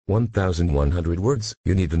1,100 words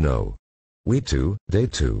you need to know. Week 2, Day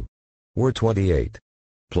 2. Word 28.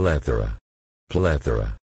 Plethora.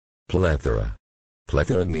 Plethora. Plethora.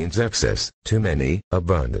 Plethora means excess, too many,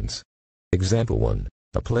 abundance. Example 1.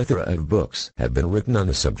 A plethora of books have been written on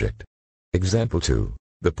the subject. Example 2.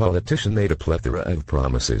 The politician made a plethora of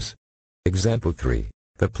promises. Example 3.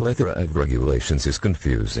 The plethora of regulations is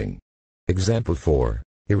confusing. Example 4.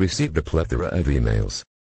 He received a plethora of emails.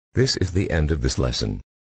 This is the end of this lesson.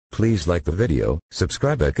 Please like the video,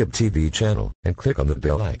 subscribe our TV channel, and click on the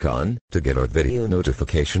bell icon to get our video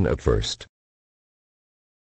notification at first.